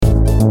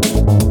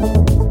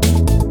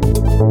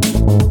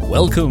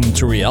Welcome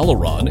to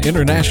Rialaron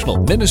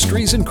International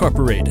Ministries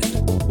Incorporated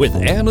with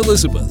Ann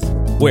Elizabeth,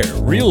 where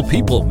real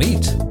people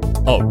meet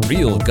a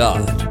real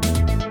God.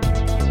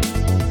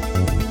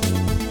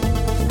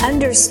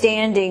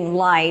 Understanding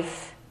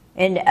life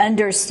and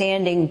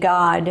understanding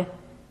God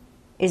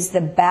is the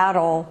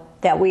battle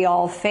that we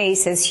all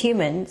face as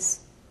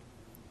humans.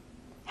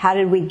 How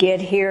did we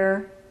get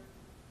here?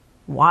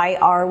 Why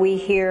are we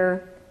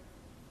here?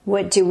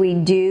 What do we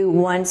do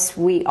once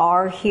we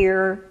are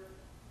here?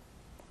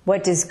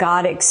 What does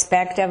God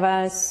expect of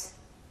us?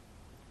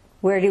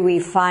 Where do we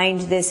find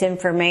this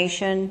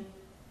information?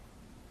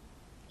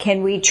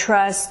 Can we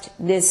trust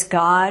this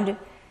God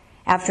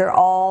after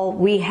all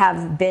we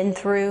have been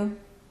through?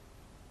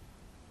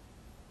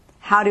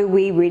 How do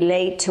we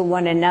relate to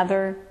one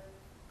another?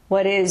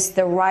 What is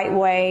the right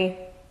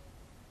way?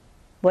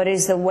 What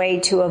is the way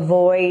to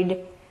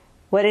avoid?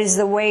 What is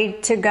the way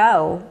to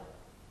go?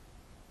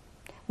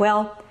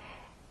 Well,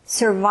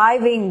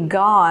 surviving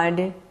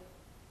God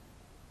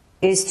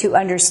is to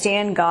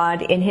understand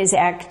God in His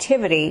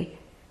activity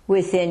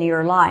within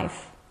your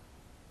life.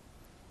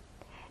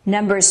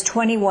 Numbers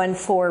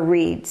 21:4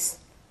 reads,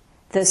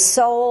 "The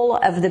soul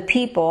of the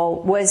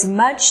people was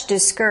much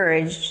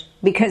discouraged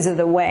because of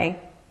the way."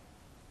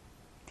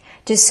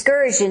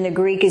 Discouraged in the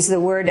Greek is the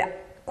word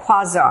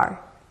quasar,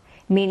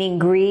 meaning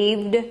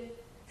grieved,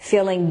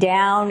 feeling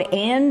down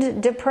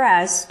and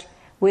depressed,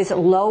 with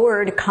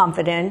lowered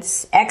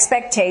confidence,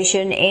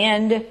 expectation,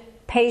 and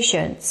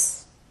patience.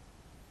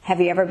 Have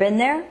you ever been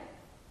there?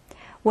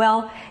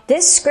 Well,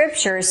 this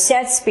scripture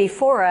sets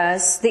before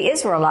us the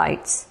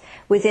Israelites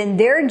within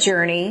their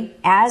journey,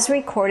 as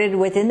recorded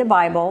within the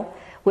Bible,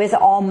 with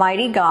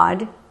Almighty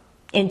God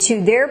into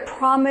their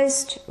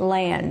promised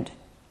land.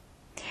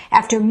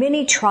 After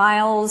many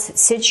trials,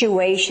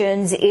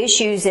 situations,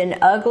 issues, and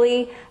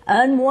ugly,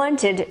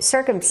 unwanted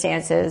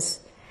circumstances,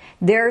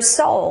 their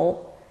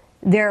soul,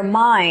 their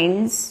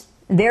minds,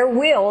 their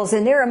wills,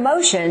 and their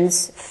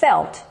emotions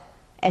felt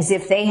as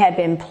if they had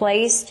been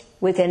placed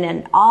within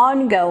an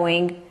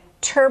ongoing,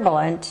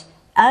 turbulent,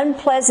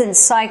 unpleasant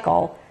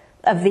cycle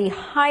of the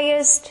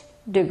highest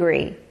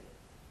degree.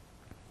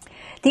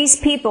 These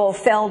people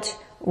felt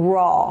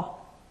raw.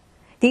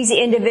 These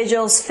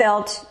individuals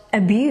felt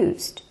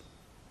abused.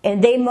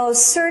 And they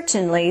most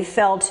certainly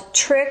felt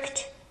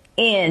tricked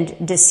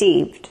and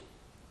deceived.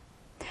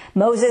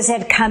 Moses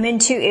had come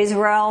into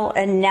Israel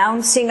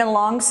announcing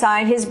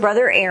alongside his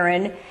brother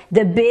Aaron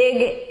the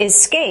big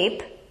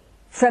escape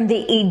from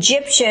the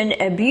Egyptian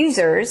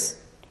abusers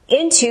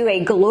into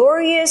a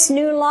glorious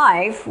new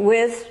life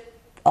with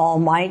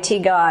Almighty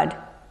God,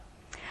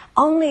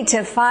 only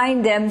to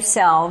find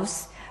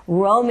themselves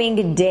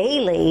roaming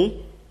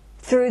daily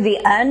through the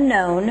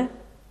unknown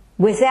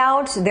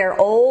without their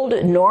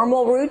old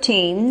normal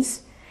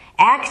routines,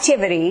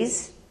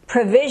 activities,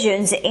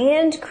 provisions,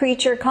 and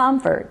creature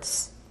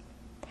comforts.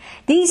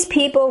 These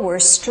people were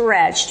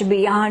stretched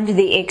beyond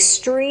the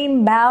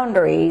extreme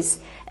boundaries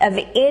of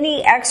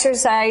any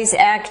exercise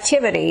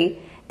activity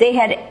they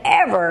had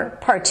ever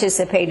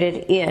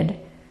participated in.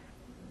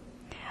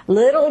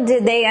 Little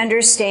did they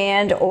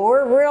understand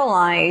or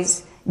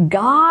realize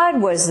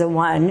God was the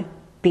one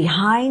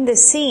behind the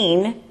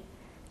scene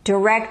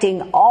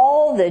directing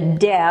all the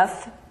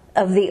death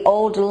of the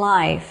old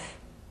life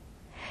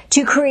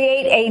to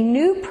create a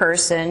new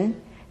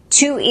person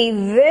to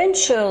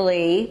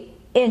eventually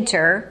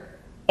enter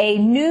a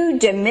new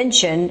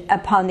dimension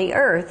upon the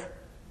earth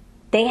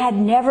they had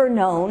never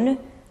known,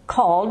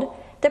 called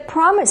the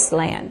Promised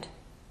Land.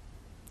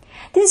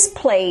 This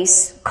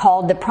place,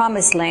 called the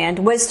Promised Land,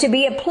 was to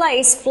be a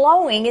place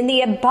flowing in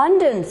the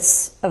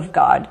abundance of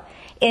God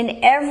in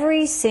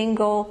every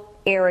single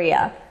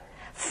area,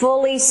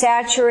 fully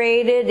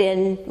saturated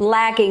and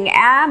lacking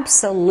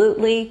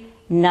absolutely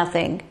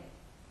nothing.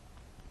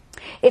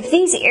 If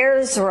these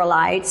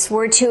Israelites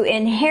were to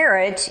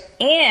inherit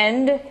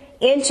and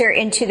enter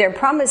into their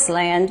Promised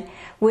Land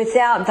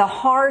without the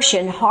harsh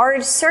and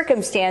hard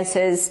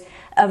circumstances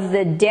of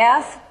the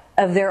death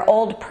of their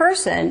old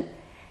person,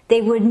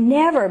 they would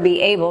never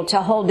be able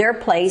to hold their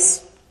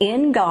place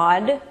in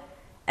God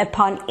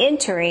upon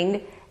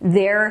entering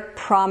their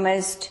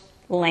promised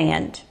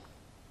land.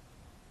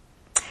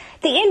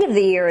 The end of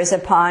the year is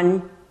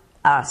upon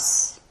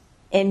us,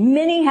 and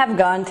many have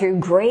gone through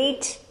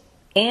great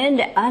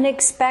and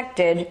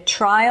unexpected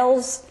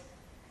trials,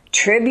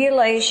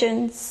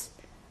 tribulations,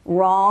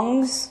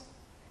 wrongs,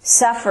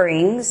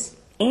 sufferings,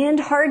 and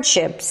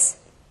hardships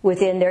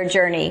within their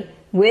journey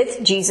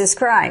with Jesus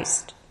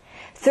Christ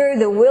through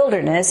the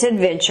wilderness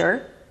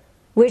adventure,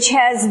 which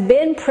has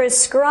been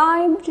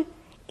prescribed,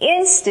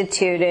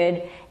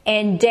 instituted,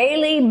 and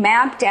daily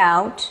mapped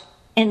out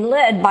and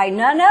led by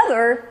none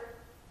other,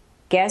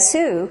 guess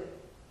who,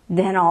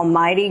 than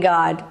Almighty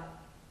God.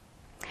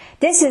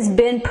 This has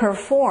been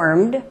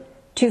performed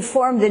to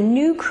form the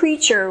new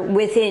creature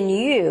within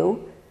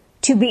you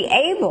to be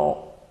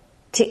able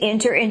to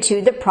enter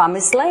into the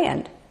promised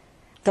land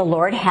the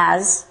Lord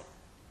has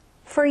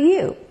for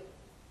you.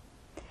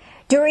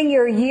 During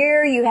your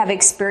year, you have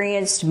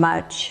experienced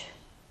much.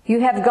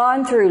 You have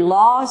gone through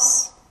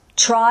loss,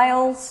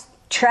 trials,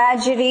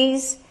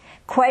 tragedies,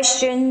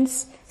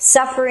 questions,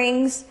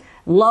 sufferings,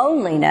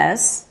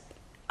 loneliness,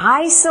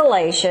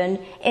 isolation,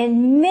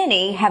 and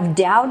many have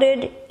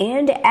doubted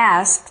and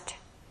asked,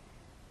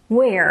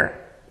 where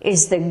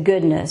is the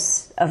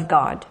goodness of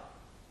God?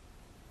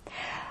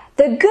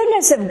 The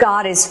goodness of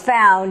God is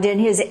found in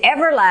His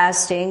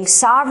everlasting,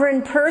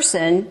 sovereign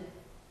person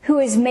who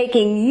is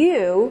making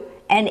you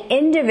an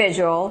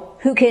individual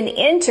who can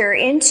enter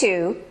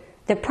into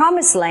the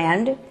promised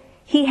land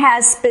He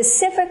has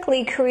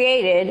specifically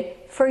created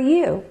for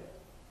you.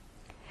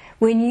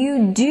 When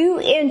you do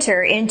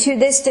enter into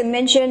this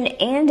dimension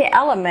and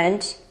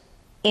element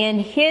in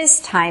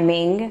His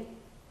timing,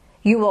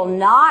 you will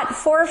not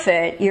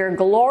forfeit your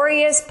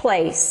glorious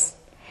place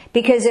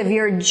because of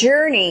your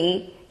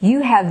journey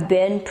you have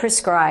been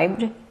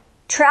prescribed,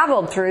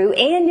 traveled through,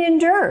 and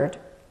endured.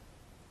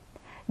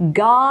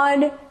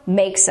 God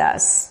makes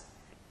us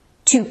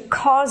to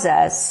cause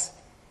us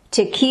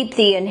to keep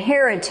the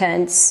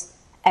inheritance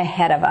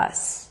ahead of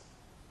us.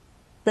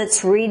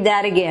 Let's read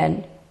that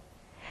again.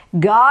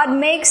 God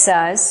makes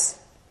us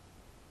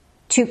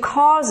to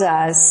cause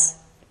us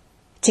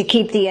to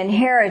keep the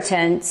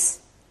inheritance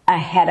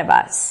ahead of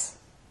us.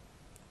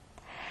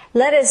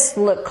 Let us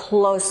look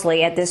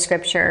closely at this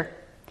scripture.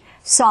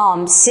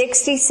 Psalm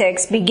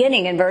 66,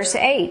 beginning in verse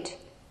 8.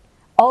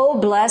 Oh,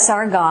 bless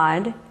our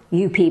God,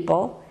 you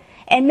people,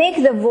 and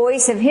make the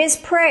voice of His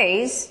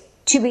praise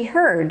to be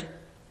heard,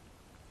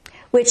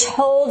 which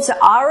holds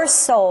our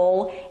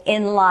soul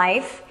in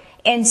life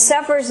and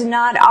suffers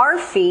not our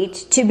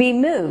feet to be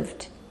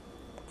moved.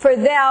 For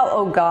Thou,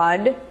 O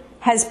God,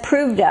 has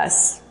proved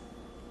us.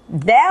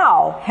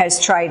 Thou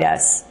hast tried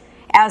us,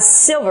 as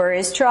silver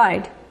is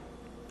tried.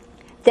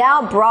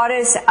 Thou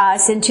broughtest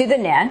us into the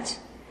net.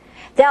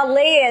 Thou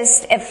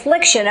layest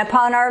affliction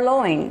upon our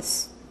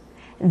loins.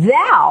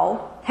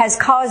 Thou hast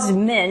caused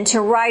men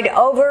to ride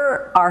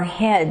over our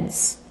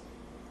heads.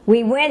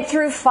 We went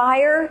through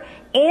fire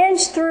and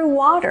through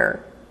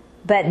water,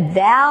 but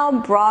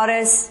Thou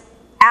broughtest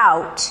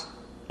out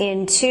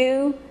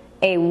into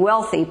a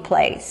wealthy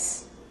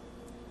place.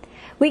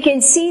 We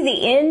can see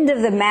the end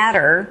of the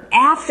matter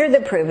after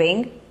the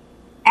proving,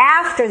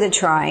 after the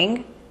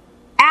trying,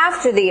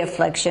 after the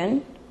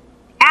affliction,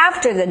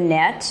 after the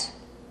net,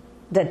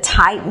 the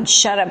tight and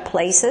shut up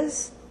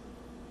places.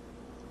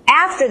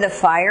 After the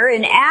fire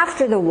and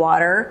after the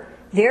water,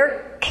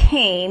 there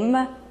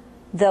came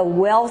the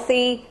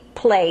wealthy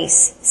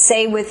place.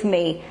 Say with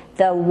me,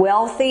 the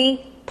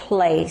wealthy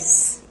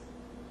place.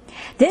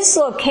 This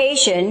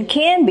location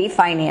can be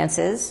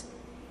finances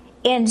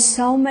and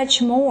so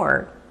much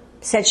more,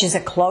 such as a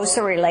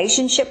closer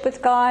relationship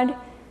with God,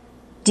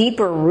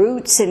 deeper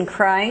roots in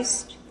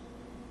Christ,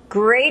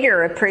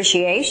 greater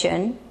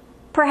appreciation,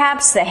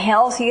 perhaps the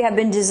health you have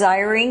been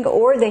desiring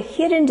or the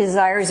hidden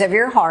desires of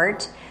your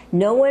heart.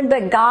 No one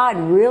but God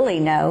really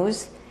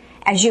knows,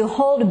 as you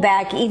hold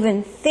back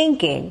even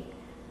thinking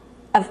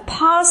of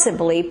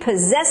possibly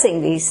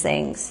possessing these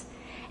things,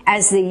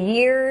 as the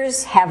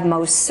years have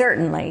most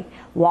certainly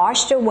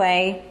washed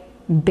away,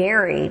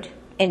 buried,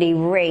 and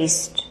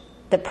erased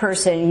the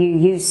person you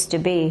used to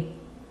be.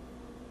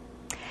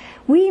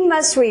 We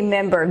must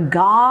remember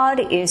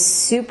God is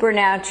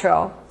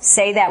supernatural.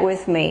 Say that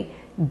with me.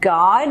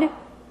 God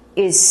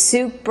is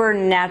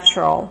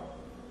supernatural,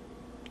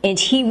 and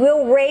He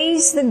will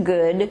raise the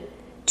good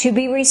to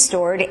be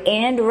restored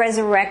and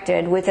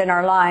resurrected within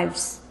our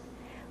lives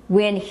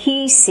when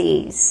He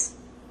sees.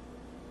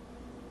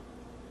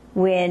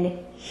 When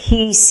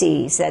He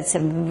sees. That's a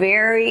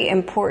very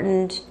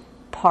important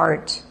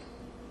part.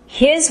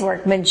 His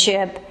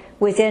workmanship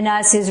within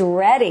us is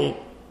ready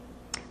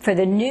for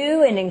the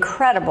new and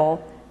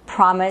incredible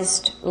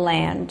promised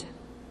land.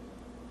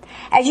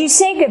 As you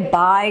say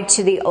goodbye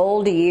to the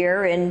old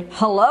year and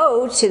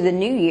hello to the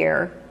new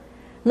year,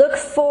 look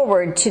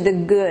forward to the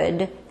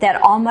good that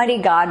Almighty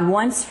God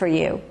wants for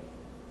you.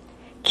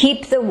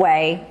 Keep the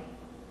way,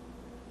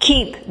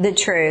 keep the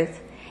truth,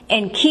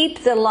 and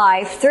keep the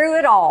life through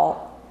it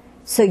all,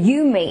 so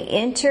you may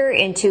enter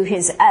into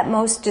His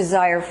utmost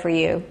desire for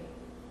you,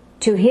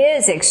 to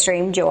His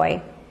extreme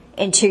joy,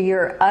 and to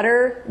your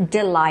utter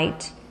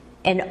delight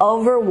and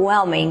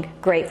overwhelming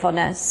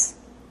gratefulness.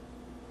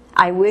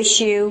 I wish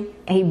you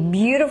a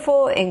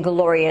beautiful and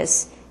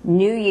glorious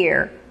new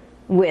year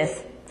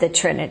with the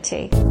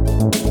Trinity.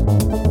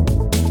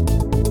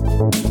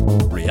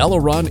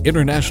 Rialaron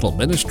International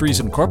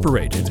Ministries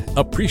Incorporated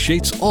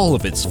appreciates all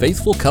of its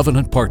faithful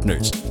covenant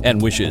partners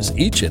and wishes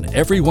each and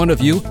every one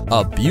of you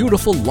a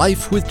beautiful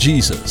life with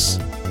Jesus.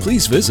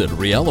 Please visit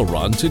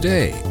Rialaron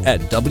today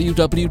at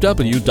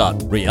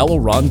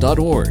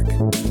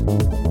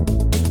www.rialaron.org.